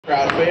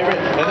crowd favorite.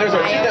 And there's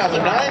our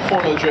 2009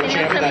 Formula Drift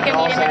champion, that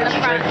NOS Energy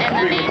Drink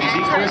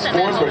 350Z, Chris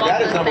Forsberg.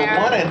 That is number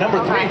 1 and number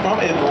 3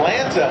 from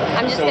Atlanta.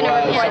 So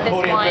some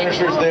podium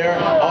finishers there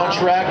on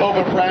track,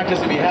 open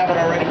practice. If you haven't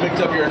already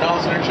picked up your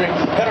NOS Energy Drink,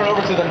 head on over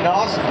to the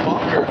NOS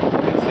Bunker.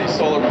 It's the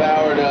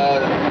solar-powered,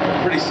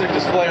 pretty sick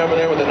display over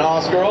there with the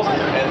NOS girls,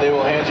 and they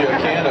will hand you a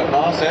can of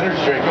NOS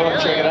Energy Drink. Go and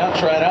check it out,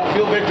 try it out.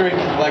 Feel victory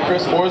like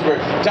Chris Forsberg.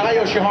 Dai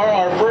Yoshihara,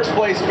 our first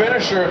place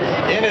finisher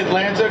in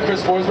Atlanta.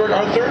 Chris Forsberg,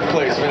 our third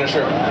place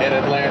finisher in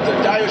Atlanta.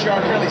 Dai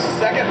Yoshihara currently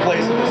second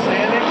place in the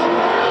standings.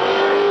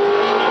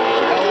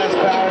 LS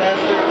powered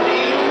S13.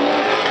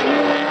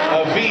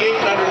 A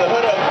V8 under the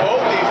hood of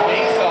both these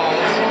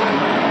Nissans.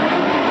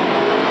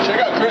 Check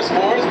out Chris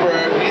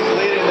Forsberg. He's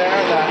leading there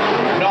in that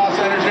NOS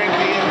Energy Drink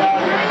V8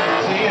 powered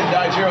Z, and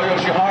Daijiro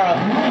Yoshihara.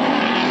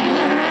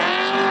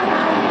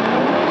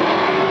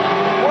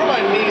 Where are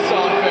my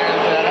Nissan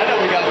fans at? I know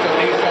we got some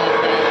Nissan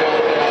fans out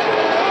there.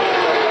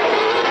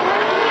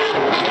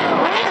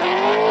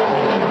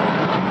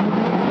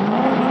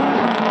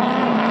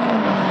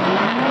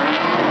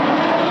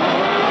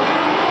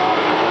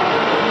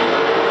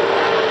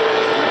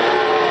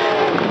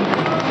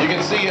 You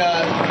can see,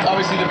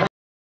 obviously, the